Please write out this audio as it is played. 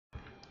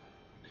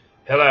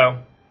Hello,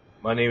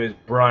 my name is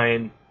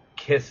Brian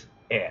Kiss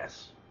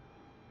Ass.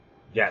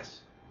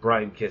 Yes,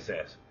 Brian Kiss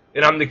Ass.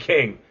 And I'm the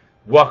king.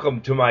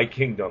 Welcome to my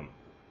kingdom.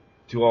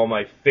 To all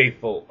my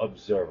faithful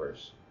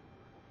observers.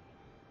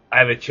 I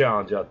have a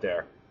challenge out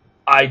there.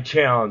 I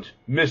challenge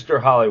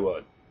Mr.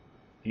 Hollywood.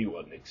 He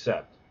wouldn't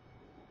accept.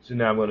 So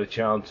now I'm going to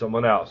challenge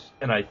someone else,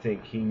 and I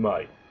think he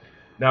might.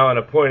 Now I'm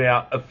going to point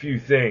out a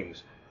few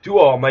things to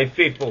all my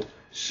faithful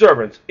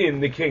servants in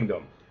the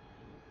kingdom.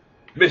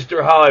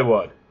 Mr.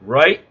 Hollywood,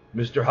 right?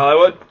 Mr.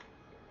 Hollywood?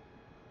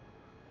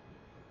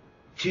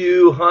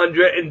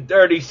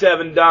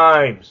 237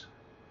 dimes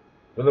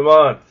for the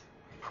month.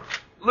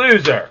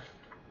 Loser.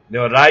 You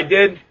know what I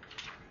did?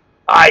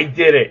 I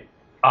did it.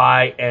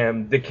 I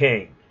am the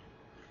king.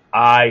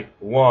 I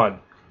won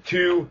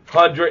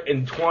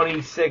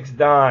 226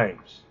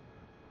 dimes.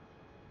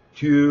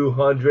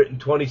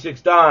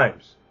 226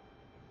 dimes.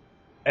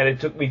 And it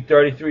took me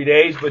 33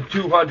 days, but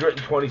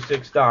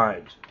 226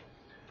 dimes.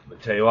 I'm going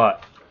to tell you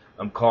what.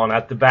 I'm calling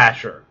out the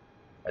basher.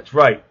 That's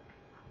right.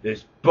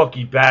 This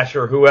Bookie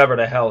Basher, whoever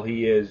the hell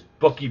he is,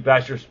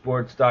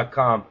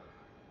 BookieBasherSports.com.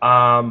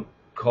 I'm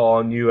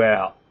calling you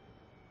out.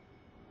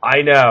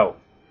 I know.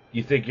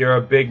 You think you're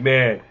a big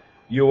man.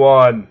 You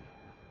won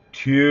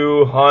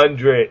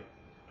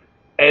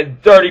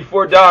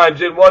 234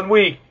 dimes in 1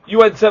 week. You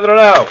went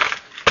 7-0.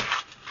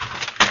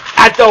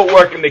 That don't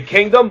work in the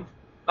kingdom.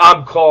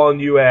 I'm calling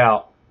you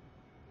out.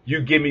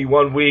 You give me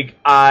 1 week,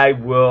 I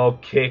will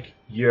kick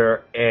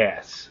your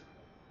ass.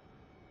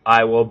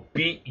 I will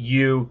beat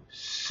you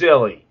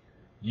silly.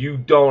 You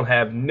don't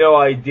have no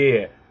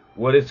idea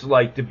what it's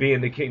like to be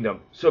in the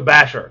kingdom. So,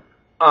 Basher,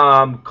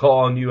 I'm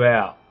calling you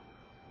out.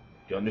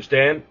 You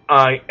understand?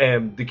 I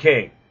am the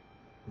king.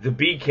 The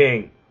B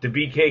King. The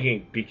BK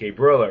King. BK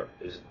Briller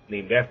is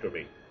named after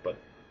me, but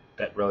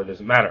that really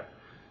doesn't matter.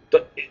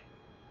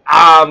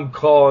 I'm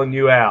calling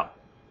you out.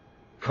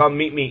 Come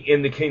meet me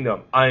in the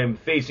kingdom. I am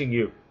facing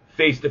you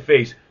face to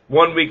face.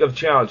 1 week of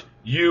challenge.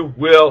 You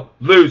will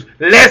lose.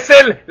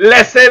 Listen,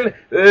 listen,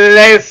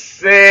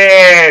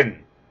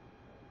 listen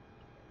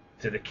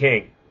to the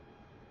king.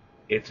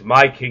 It's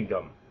my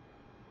kingdom.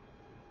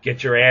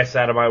 Get your ass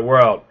out of my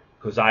world,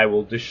 because I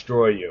will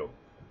destroy you.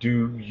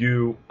 Do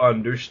you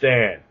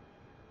understand?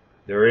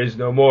 There is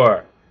no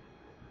more.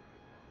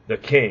 The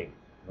king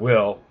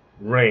will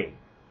reign.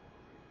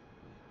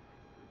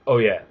 Oh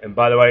yeah, and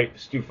by the way,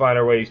 Stu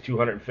Feiner weighs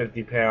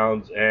 250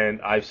 pounds,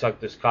 and I've sucked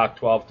this cock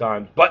 12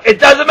 times, but it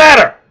doesn't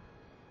matter!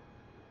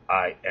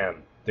 I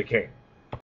am the king.